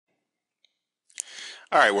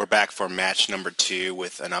All right, we're back for match number 2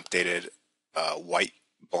 with an updated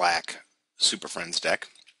white-black Super Friends deck.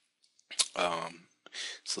 Um,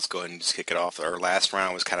 so let's go ahead and just kick it off. Our last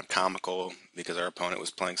round was kind of comical because our opponent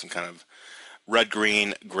was playing some kind of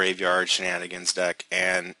red-green graveyard shenanigans deck,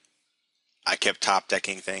 and I kept top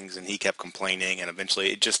decking things, and he kept complaining, and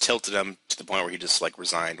eventually it just tilted him to the point where he just like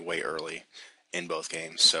resigned way early in both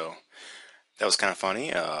games. So that was kind of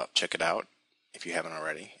funny. Check it out if you haven't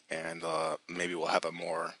already, and maybe we'll have a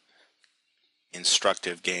more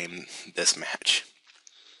instructive game this match.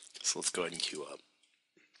 So let's go ahead and queue up.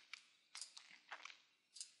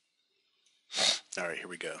 Alright, here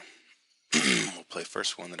we go. We'll play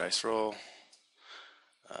first one, the dice roll.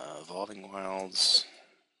 Evolving Wilds.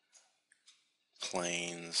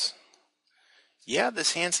 Plains. Yeah,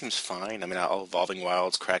 this hand seems fine. I mean, I'll Evolving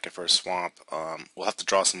Wilds, crack it for a swamp. We'll have to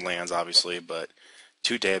draw some lands, obviously, but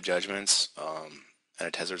 2 Day of Judgments, and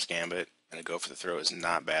a Tezzer's Gambit, and a Go for the Throw is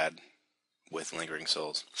not bad with Lingering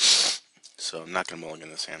Souls. So I'm not going to mulligan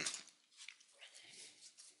this hand.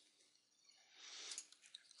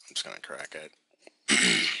 I'm just going to crack it.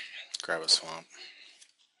 Grab a swamp.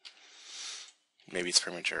 Maybe it's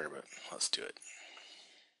premature, but let's do it.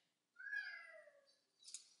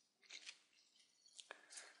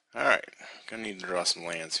 Alright, gonna need to draw some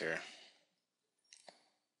lands here.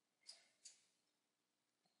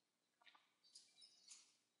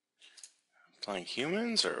 Playing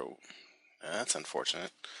humans, or... that's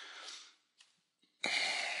unfortunate.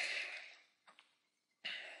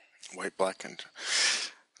 White-black...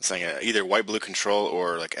 It's like either white-blue control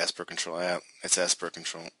or like Esper control. Yeah, it's Esper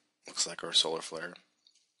control. Looks like our Solar Flare.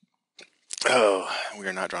 Oh, we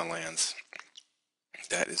are not drawing lands.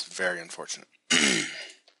 That is very unfortunate.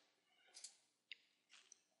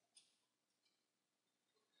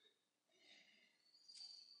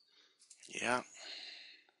 Yeah.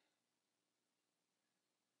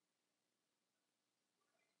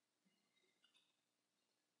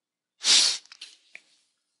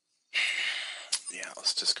 Yeah,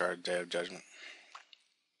 let's discard Day of Judgment.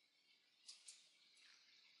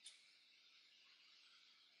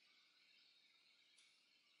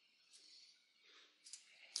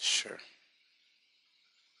 Sure.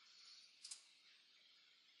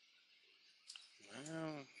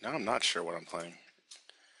 Well, now I'm not sure what I'm playing.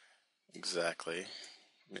 Exactly.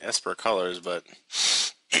 I mean, Esper colors, but...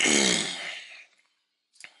 yeah,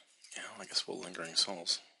 I guess we'll Lingering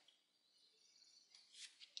Souls.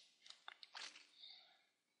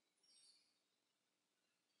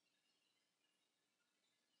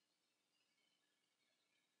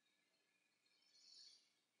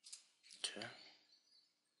 Okay.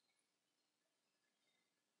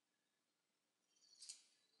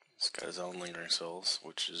 He's got his own Lingering Souls,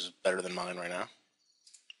 which is better than mine right now.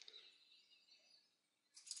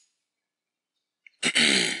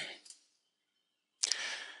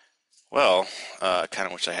 Well, kind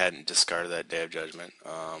of wish I hadn't discarded that Day of Judgment.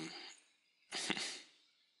 Let's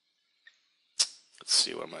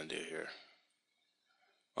see what I'm going to do here.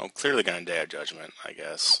 Well, I'm clearly going to Day of Judgment, I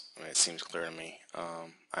guess. I mean, it seems clear to me.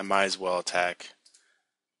 I might as well attack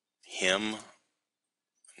him.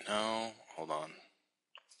 No, hold on.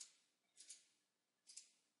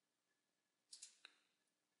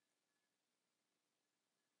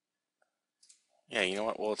 Yeah, you know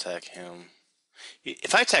what? We'll attack him.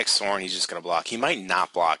 If I attack Soren, he's just going to block. He might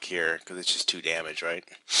not block here, because it's just 2 damage, right?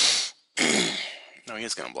 No, he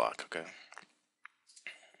is going to block. Okay.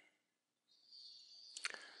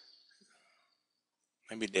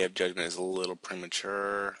 Maybe Day of Judgment is a little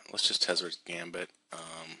premature. Let's just Tezzer's Gambit.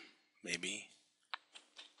 Maybe.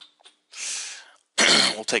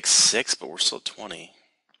 We'll take 6, but we're still 20.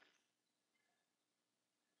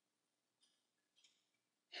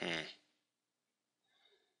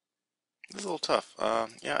 This is a little tough.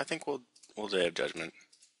 Yeah, I think we'll Day of Judgment.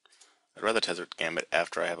 I'd rather Tezzer's Gambit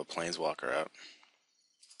after I have a Planeswalker out.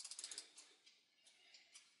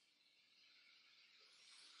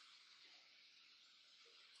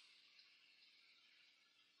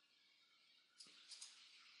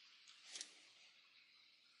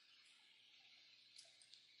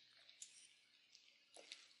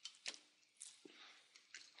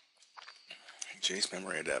 Jace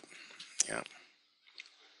Memory Adept. Yeah.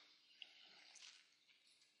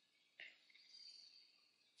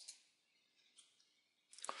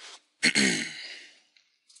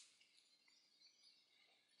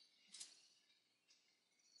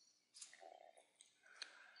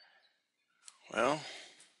 Well, I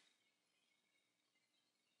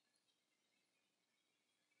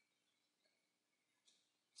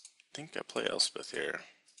think I play Elspeth here.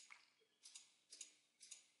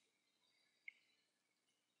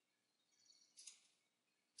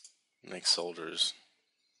 Make soldiers.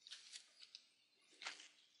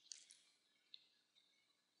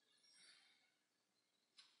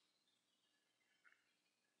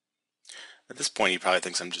 At this point, he probably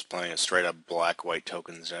thinks I'm just playing a straight up black-white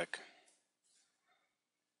tokens deck.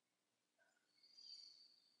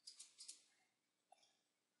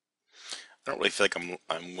 I don't really feel like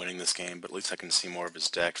I'm winning this game, but at least I can see more of his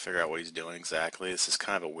deck, figure out what he's doing exactly. This is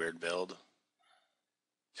kind of a weird build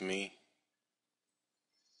to me.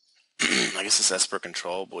 I guess it's Esper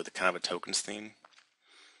control, but with a kind of a tokens theme.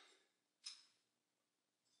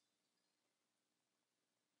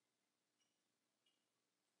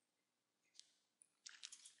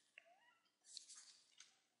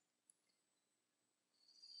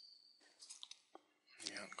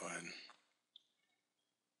 Yeah, go ahead.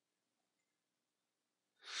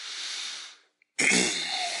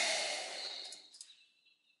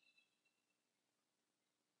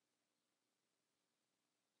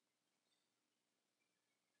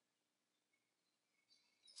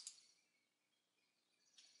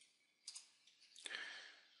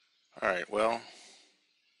 Alright, well,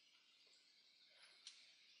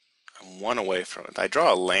 I'm one away from it. If I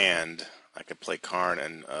draw a land, I could play Karn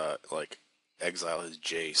and, like, exile his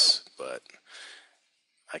Jace, but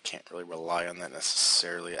I can't really rely on that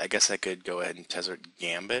necessarily. I guess I could go ahead and Tezzeret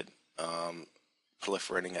Gambit,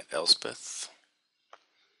 proliferating at Elspeth,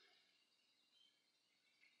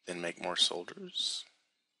 then make more soldiers.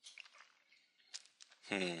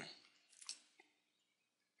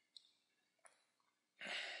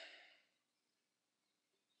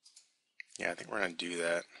 Yeah, I think we're going to do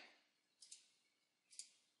that.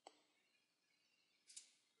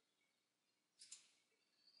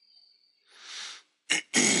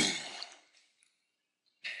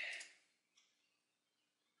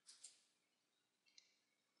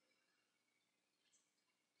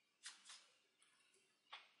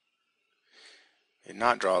 Did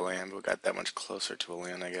not draw a land, but we got that much closer to a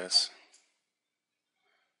land, I guess.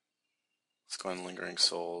 Let's go on Lingering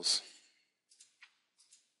Souls.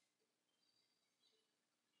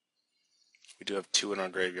 We do have 2 in our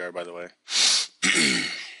graveyard, by the way.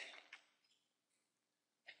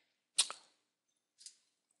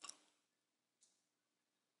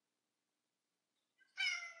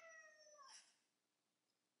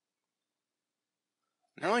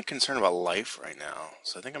 I'm not really concerned about life right now,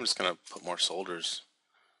 so I think I'm just going to put more soldiers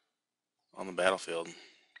on the battlefield.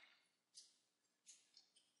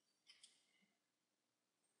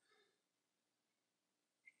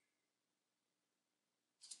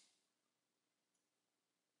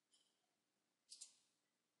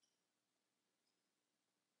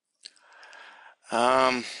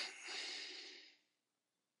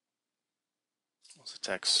 Let's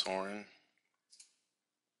attack Sorin.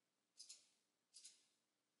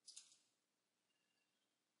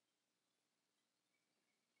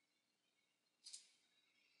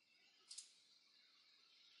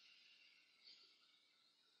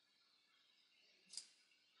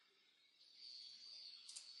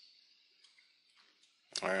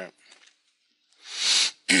 Alright.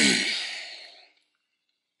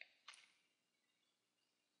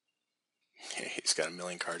 He's got a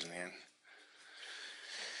million cards in hand.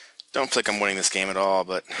 Don't feel like I'm winning this game at all,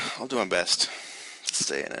 but I'll do my best to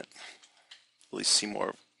stay in it. At least see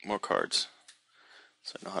more cards,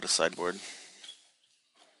 so I know how to sideboard.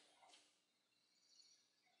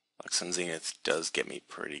 Luxon Zenith does get me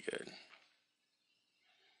pretty good.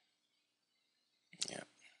 Yeah.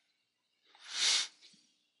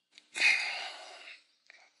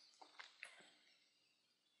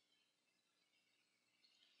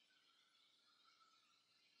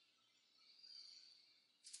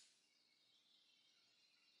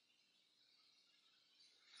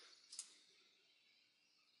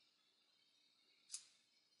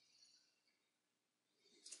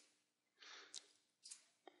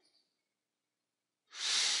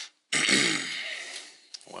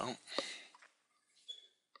 Well,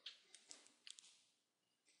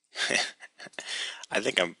 I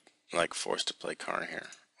think I'm like forced to play Karn here.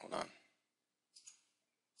 Hold on.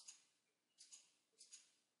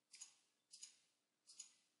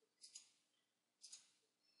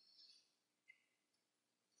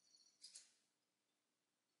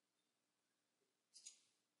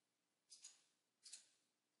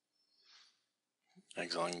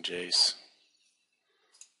 Exiling Jace.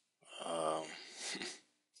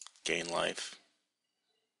 Gain life.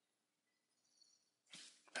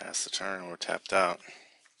 Pass the turn. We're tapped out.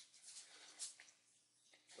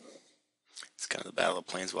 It's kind of the battle of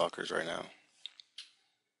planeswalkers right now.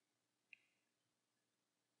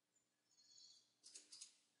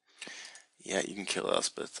 Yeah, you can kill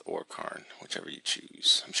Elspeth or Karn, whichever you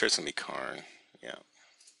choose. I'm sure it's gonna be Karn. Yeah.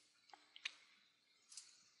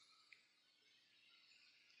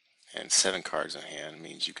 And 7 cards in hand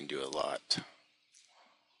means you can do a lot.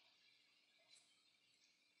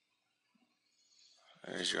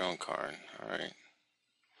 There's your own Karn. Alright.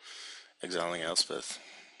 Exiling Elspeth.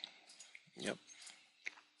 Yep.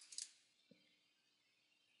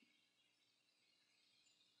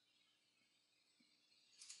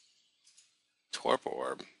 Torp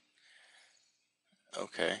Orb.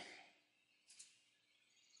 Okay.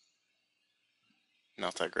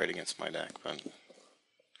 Not that great against my deck, but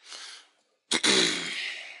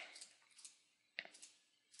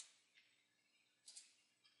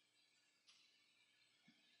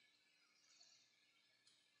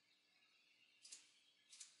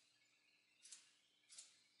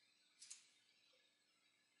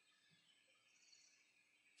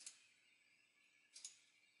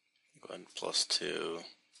go ahead and +2.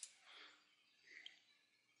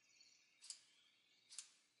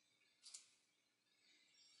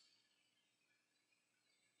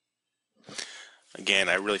 Again,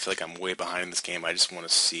 I really feel like I'm way behind in this game. I just want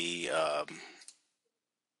to see. Yeah,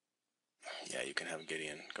 you can have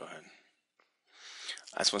Gideon. Go ahead.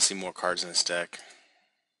 I just want to see more cards in this deck.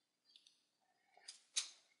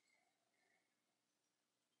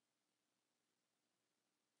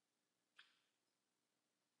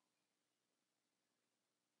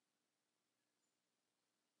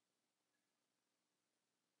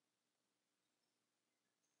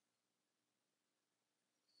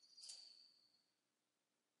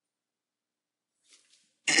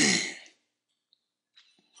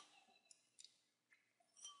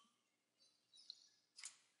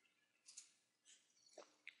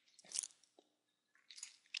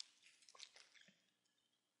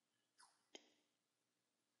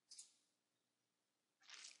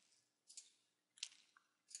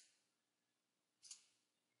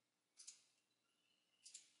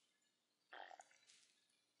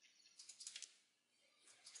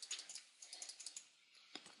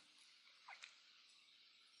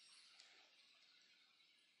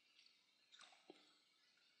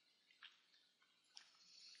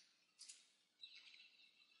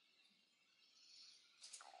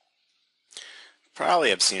 Probably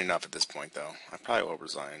have seen enough at this point, though. I probably will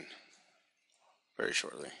resign very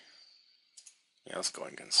shortly. Yeah, let's go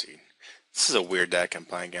ahead and concede. This is a weird deck I'm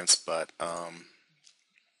playing against, but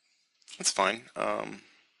it's fine.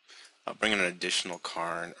 I'll bring in an additional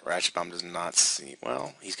Karn. Ratchet Bomb does not see.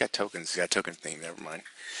 Well, he's got tokens. He's got token theme. Never mind.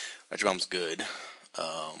 Ratchet Bomb's good.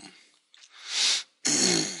 I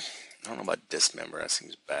don't know about Dismember. That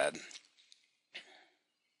seems bad.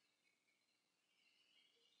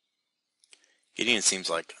 Gideon seems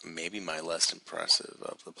like maybe my less impressive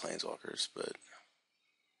of the Planeswalkers, but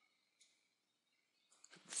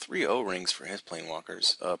 3 O-rings for his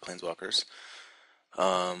Planeswalkers.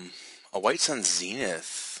 A White Sun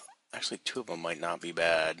Zenith. Actually, 2 of them might not be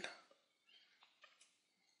bad.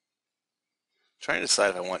 Trying to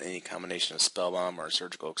decide if I want any combination of Spellbomb or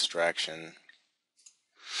Surgical Extraction.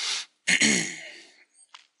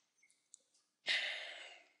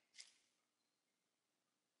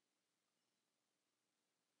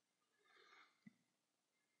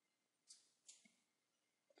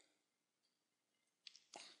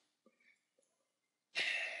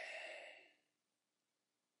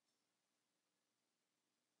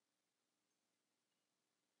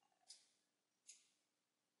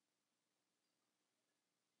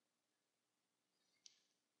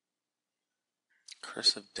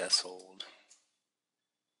 Curse of Deathhold.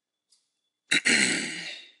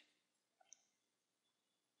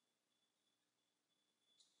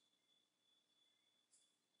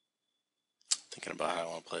 Thinking about how I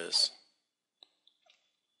want to play this.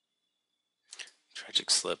 Tragic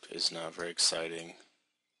Slip is not very exciting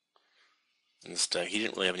in this deck. He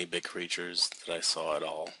didn't really have any big creatures that I saw at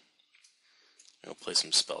all. I'll play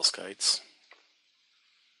some Spellskites.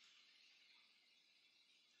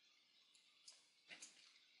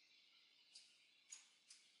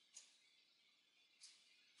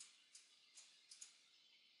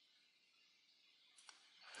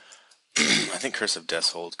 I think Curse of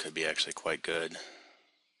Deathhold could be actually quite good.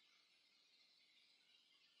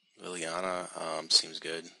 Liliana seems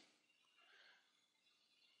good.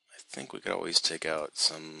 I think we could always take out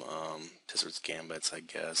some Tizard's Gambits, I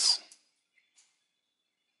guess.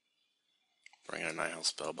 Bring in a Nihil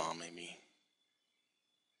Spellbomb, maybe.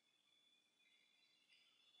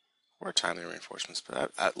 Or Timely Reinforcements,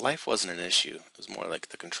 but life wasn't an issue. It was more like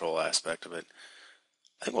the control aspect of it.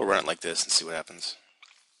 I think we'll run it like this and see what happens.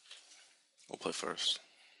 We'll play first.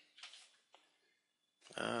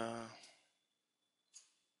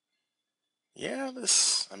 Yeah,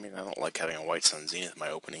 I mean, I don't like having a White Sun Zenith in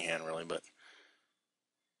my opening hand, really, but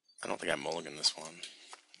I don't think I mulligan this one.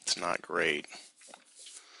 It's not great.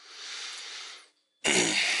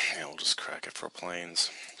 Yeah, we'll just crack it for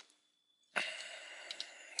planes.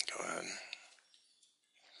 Go ahead.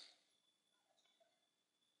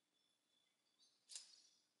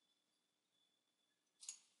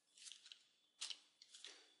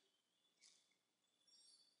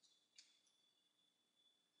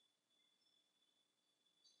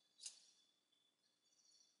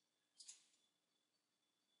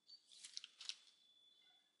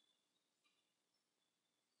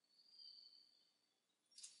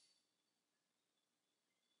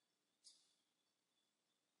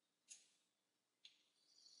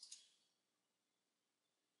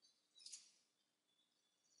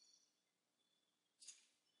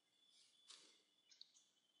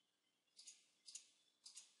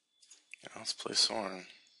 Yeah, let's play Soren.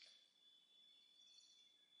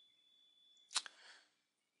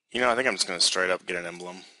 I think I'm just going to straight up get an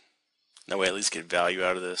emblem. That way I at least get value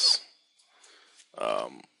out of this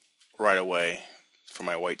right away for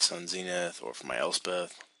my White Sun Zenith or for my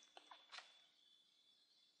Elspeth.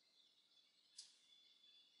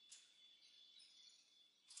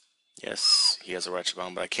 Yes, he has a Ratchet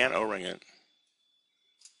Bomb, but I can't O-ring it.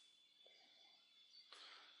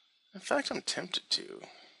 In fact, I'm tempted to.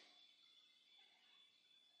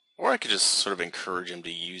 Or I could just sort of encourage him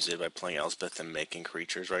to use it by playing Elspeth and making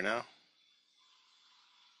creatures right now.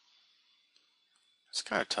 It's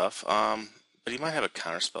kind of tough. But he might have a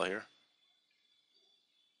counterspell here.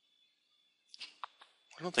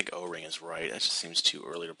 I don't think O-ring is right. That just seems too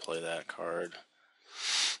early to play that card.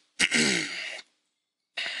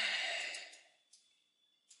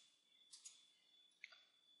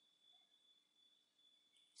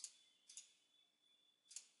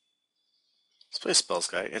 Let's play Spell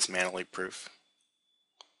Sky. It's mana leak proof.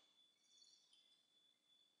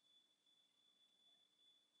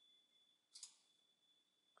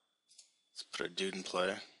 Let's put a dude in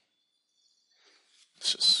play.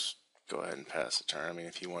 Let's just go ahead and pass the turn. I mean,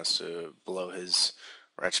 if he wants to blow his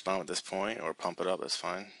Ratchet Bomb at this point or pump it up, that's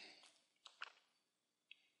fine.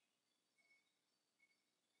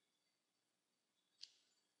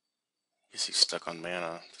 Guess he's stuck on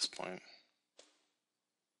mana at this point.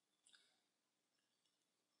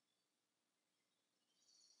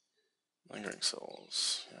 Lingering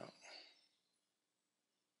Souls, yeah.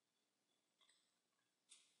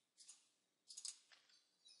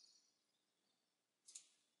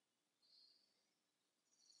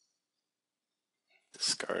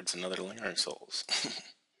 Discards another Lingering Souls.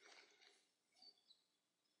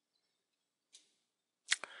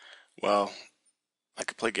 Well, I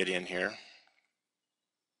could play Gideon here.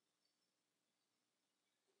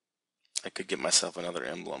 I could get myself another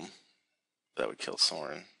emblem. That would kill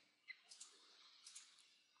Soren.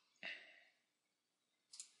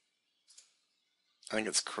 I think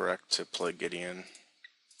it's correct to play Gideon.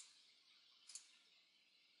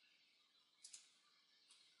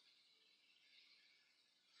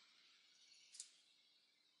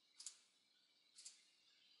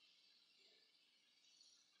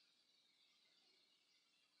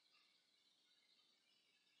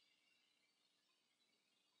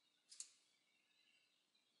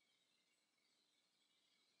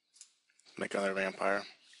 Make another vampire.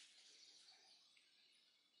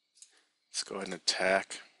 Let's go ahead and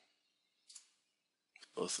attack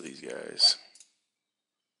both of these guys.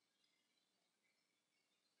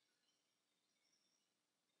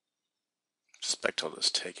 Suspect I'll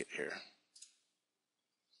just take it here.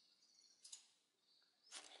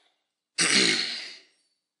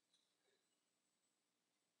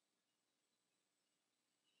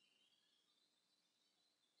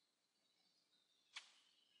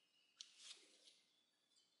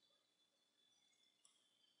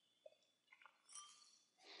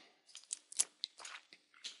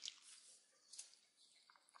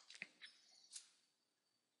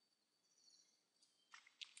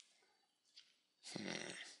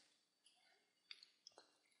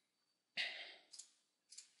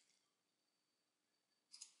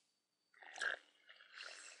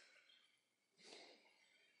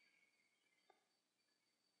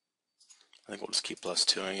 I think we'll just keep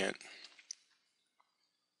 +2ing it.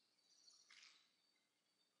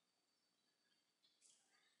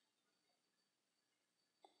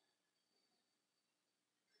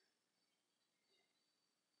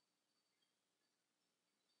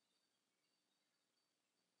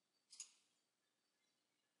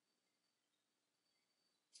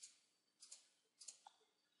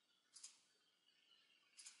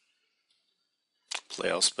 Play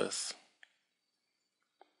Elspeth.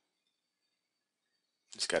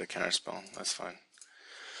 got a counterspell. That's fine.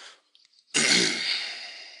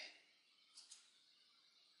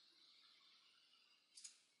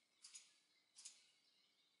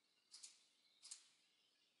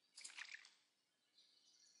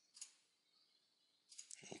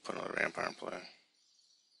 We'll put another vampire in play.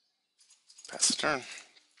 Pass the turn.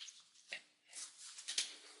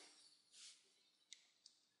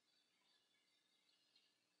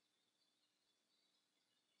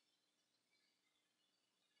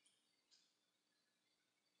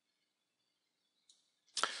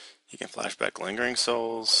 He can flashback Lingering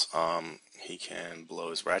Souls. He can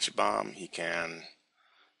blow his Ratchet Bomb. He can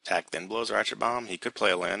attack, then blow his Ratchet Bomb. He could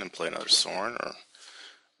play a land and play another Sorin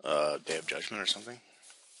or Day of Judgment or something.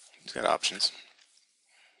 He's got options.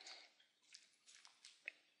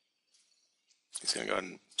 He's going to go ahead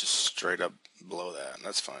and just straight up blow that, and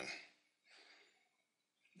that's fine.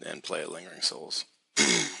 Then play a Lingering Souls.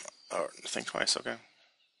 Or think twice, okay.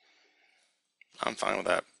 I'm fine with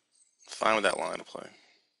that. Fine with that line of play.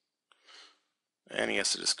 And he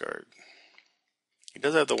has to discard. He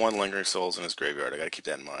does have the one Lingering Souls in his graveyard. I gotta keep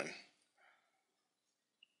that in mind.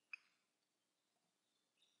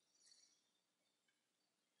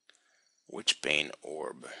 Witchbane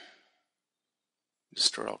Orb.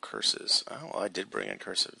 Destroy all curses. Oh, well, I did bring in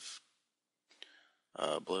cursive.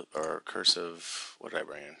 Cursive. What did I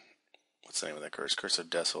bring in? What's the name of that curse? Cursive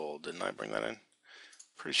Deathhold. Didn't I bring that in?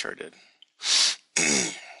 Pretty sure I did.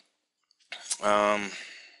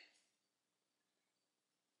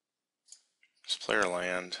 Just player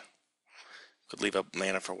land. Could leave up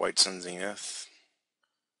mana for White Sun Zenith.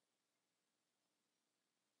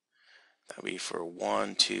 That would be for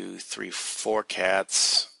 1, 2, 3, 4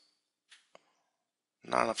 cats.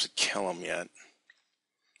 Not enough to kill him yet.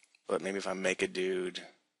 But maybe if I make a dude...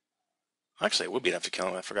 Actually, it would be enough to kill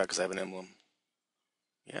him. I forgot because I have an emblem.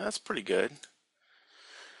 Yeah, that's pretty good.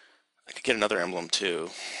 I could get another emblem too.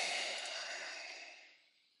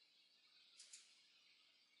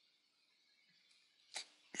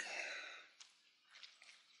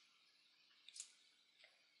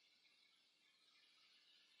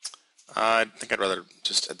 I think I'd rather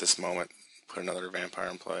just at this moment put another vampire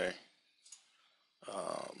in play.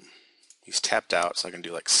 He's tapped out, so I can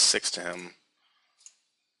do like 6 to him.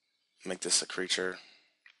 Make this a creature.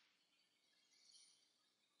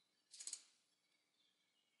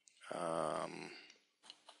 We're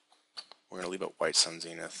going to leave out White Sun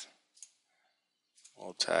Zenith.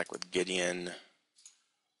 We'll attack with Gideon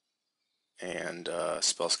and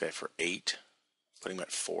Spellsky for 8. Put him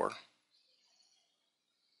at 4.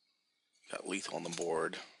 Got lethal on the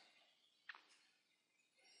board.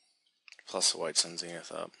 Plus the White Sun Zenith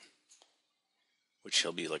up, which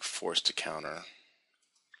he'll be like forced to counter.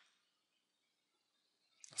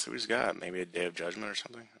 Let's see what he's got. Maybe a Day of Judgment or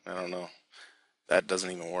something? I don't know. That doesn't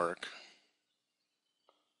even work.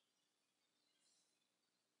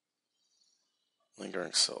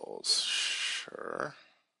 Lingering Souls. Sure.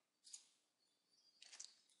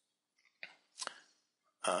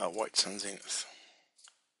 White Sun Zenith.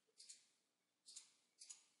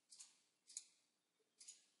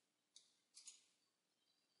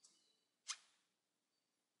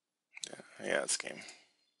 Yeah, it's game.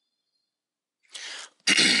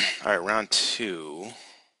 Alright, round 2.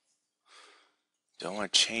 Don't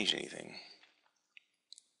want to change anything.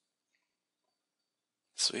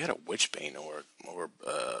 So we had a Witchbane or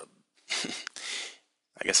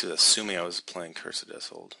I guess he was assuming I was playing Curse of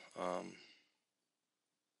Deathhold.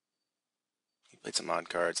 He played some odd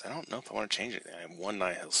cards. I don't know if I want to change anything. I have 1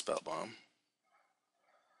 Nihil Spellbomb.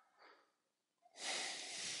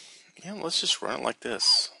 Yeah, let's just run it like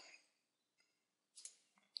this.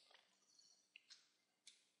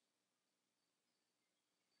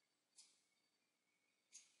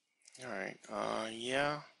 Alright,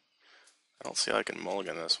 yeah. I don't see how I can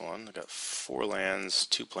mulligan this one. I got 4 lands,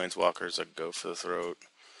 2 planeswalkers that go for the throat.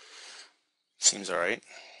 Seems alright.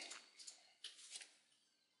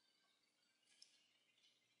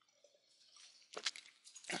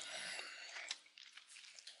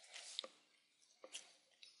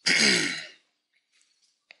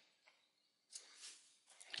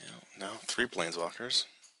 Now 3 planeswalkers.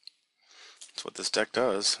 That's what this deck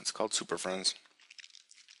does. It's called Superfriends.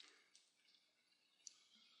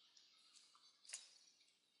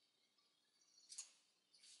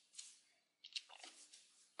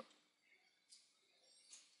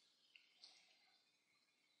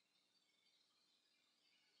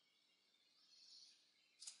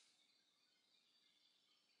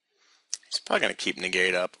 He's probably going to keep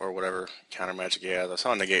Negate up or whatever counter magic he has. I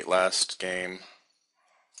saw Negate last game.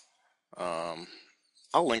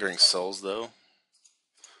 I'll Lingering Souls though.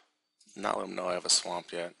 not let him know I have a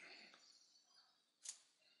swamp yet.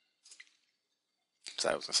 So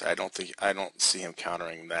I was gonna say I don't see him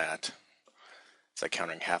countering that. It's like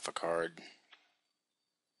countering half a card,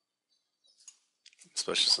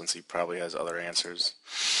 especially since he probably has other answers.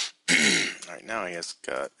 All right, now he has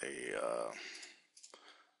got a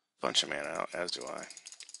bunch of mana out, as do I.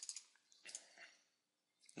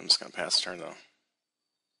 I'm just gonna pass the turn though.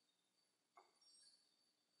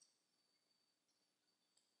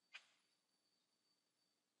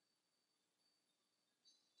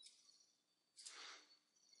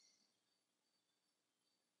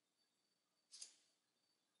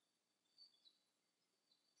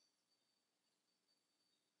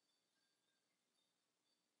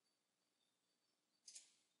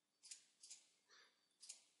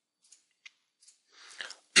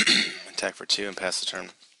 Attack for 2 and pass the turn.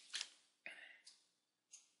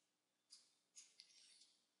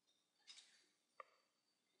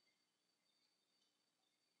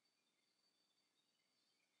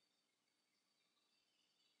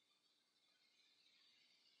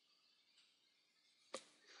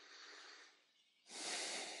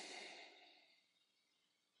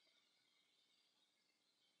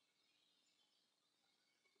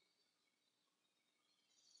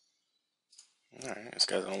 Alright, this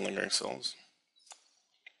guy's on Lingering Souls.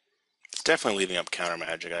 It's definitely leaving up counter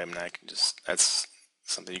magic. I mean, I can just, that's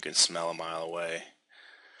something you can smell a mile away.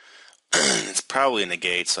 It's probably a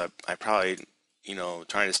negate, so I probably,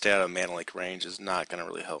 trying to stay out of mana lake range is not going to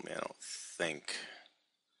really help me, I don't think.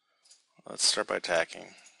 Let's start by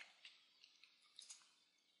attacking.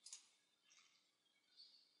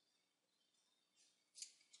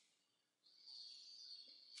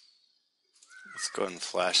 Let's go ahead and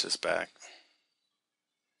flash this back.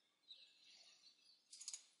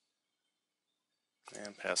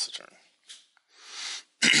 And pass the turn.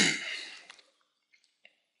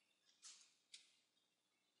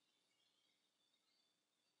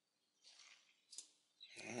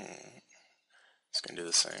 It's going to do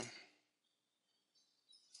the same.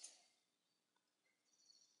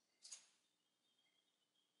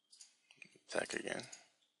 Attack again.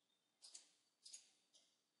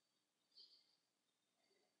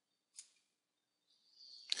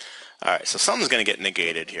 Alright, so something's going to get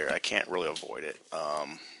negated here. I can't really avoid it.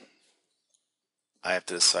 I have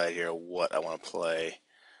to decide here what I want to play.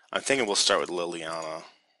 I'm thinking we'll start with Liliana.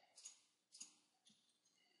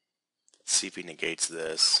 See if he negates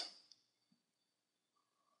this.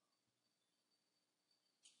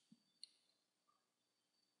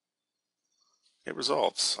 It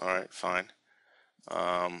resolves. Alright, fine.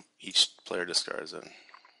 Each player discards it.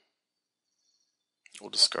 We'll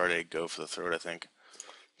discard a Go for the Throat, I think.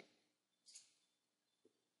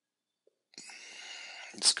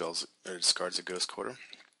 Discards a Ghost Quarter.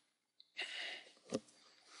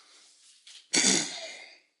 He's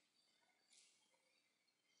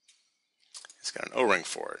got an O-ring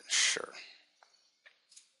for it. Sure.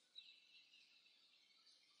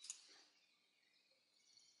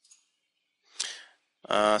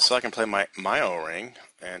 So I can play my O-ring,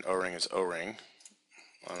 and O-ring is O-ring.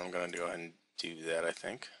 I'm going to go ahead and do that, I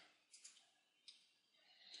think.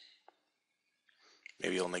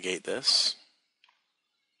 Maybe he'll negate this.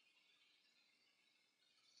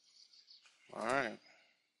 Alright.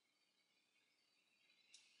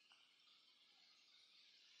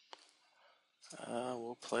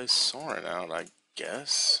 We'll play Soren out, I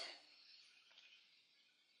guess.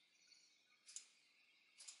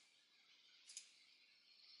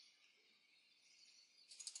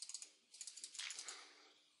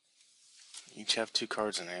 Each have 2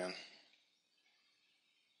 cards in hand.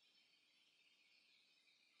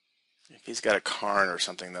 If he's got a Karn or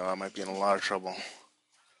something, though, I might be in a lot of trouble.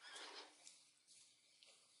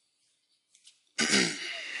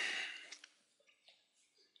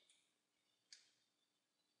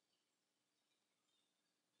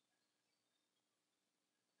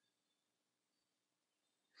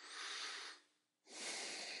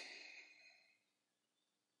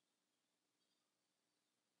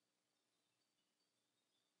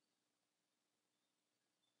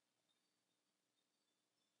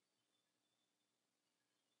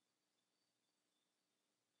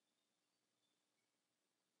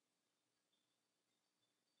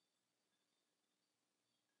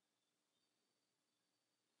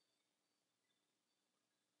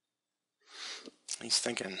 He's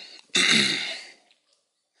thinking. I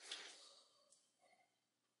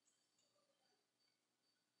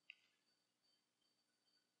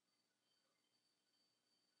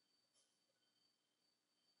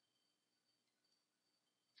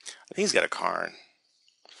think he's got a Karn.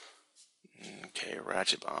 Okay,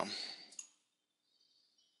 Ratchet Bomb.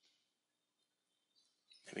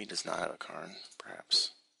 Maybe he does not have a Karn,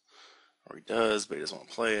 perhaps. Or he does, but he doesn't want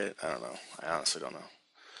to play it. I don't know. I honestly don't know.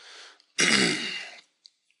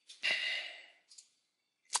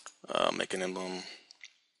 Make an emblem.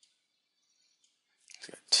 He's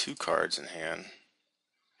got 2 cards in hand.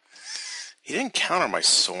 He didn't counter my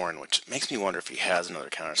Sorin, which makes me wonder if he has another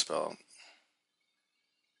counter spell.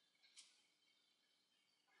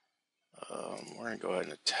 We're going to go ahead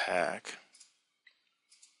and attack.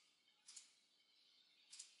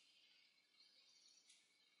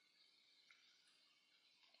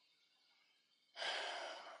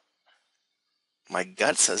 My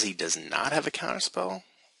gut says he does not have a counter spell,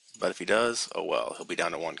 but if he does, oh well, he'll be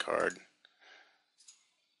down to 1 card.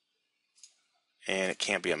 And it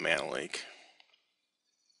can't be a mana leak.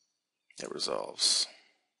 It resolves.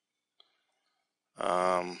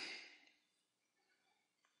 I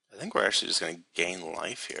think we're actually just going to gain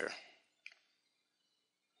life here.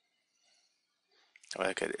 Oh,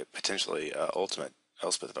 I could potentially ultimate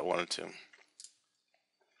Elspeth if I wanted to.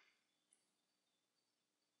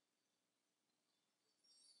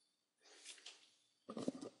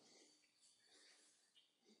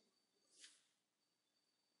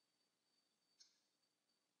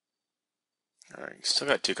 Alright, he's still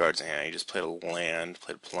got 2 cards in hand. He just played a land,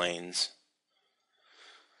 played plains.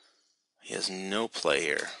 He has no play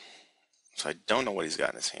here. So I don't know what he's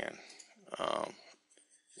got in his hand.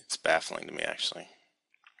 It's baffling to me, actually.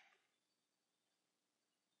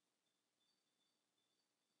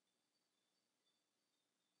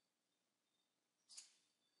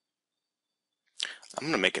 I'm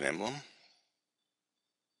going to make an emblem.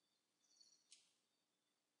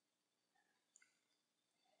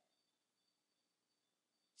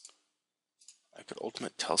 I could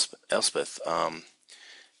ultimate Elspeth.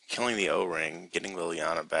 Killing the O-ring, getting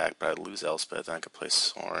Liliana back, but I'd lose Elspeth, and I could play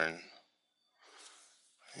Sorin.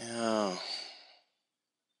 Yeah.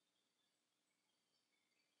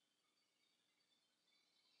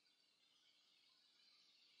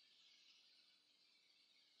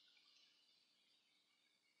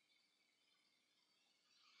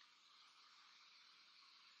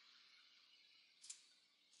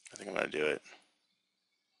 I think I'm going to do it.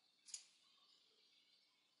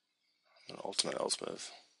 An ultimate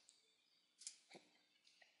Elspeth.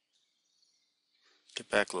 Get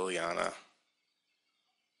back Liliana.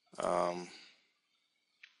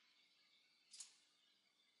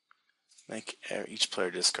 Make each player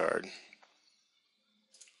discard.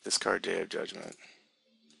 Discard Day of Judgment.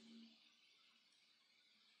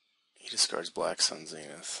 He discards Black Sun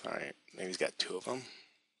Zenith. Alright, maybe he's got 2 of them.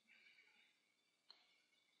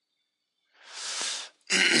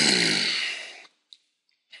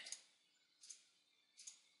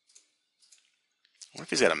 What if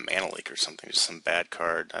he's got a mana leak or something? Just some bad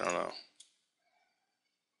card. I don't know.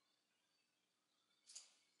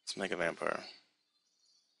 Let's make a vampire.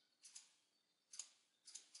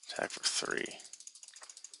 Attack for 3.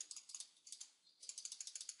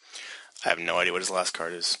 I have no idea what his last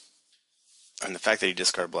card is. And the fact that he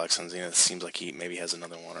discarded Black Sun Zenith seems like he maybe has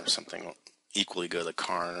another one or something equally good, like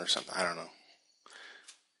Karn or something. I don't know.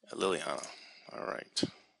 Liliana. Alright.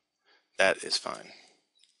 That is fine.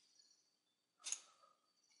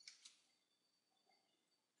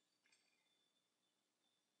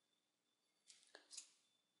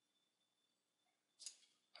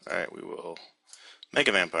 Alright, we will make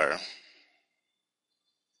a vampire.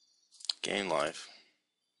 Gain life.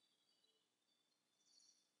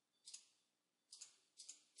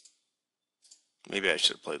 Maybe I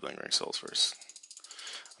should have played Lingering Souls first.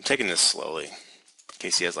 I'm taking this slowly, in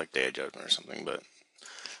case he has like Day of Judgment or something, but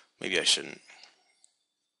maybe I shouldn't.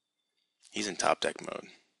 He's in top deck mode.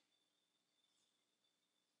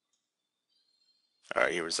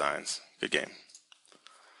 Alright, he resigns. Good game.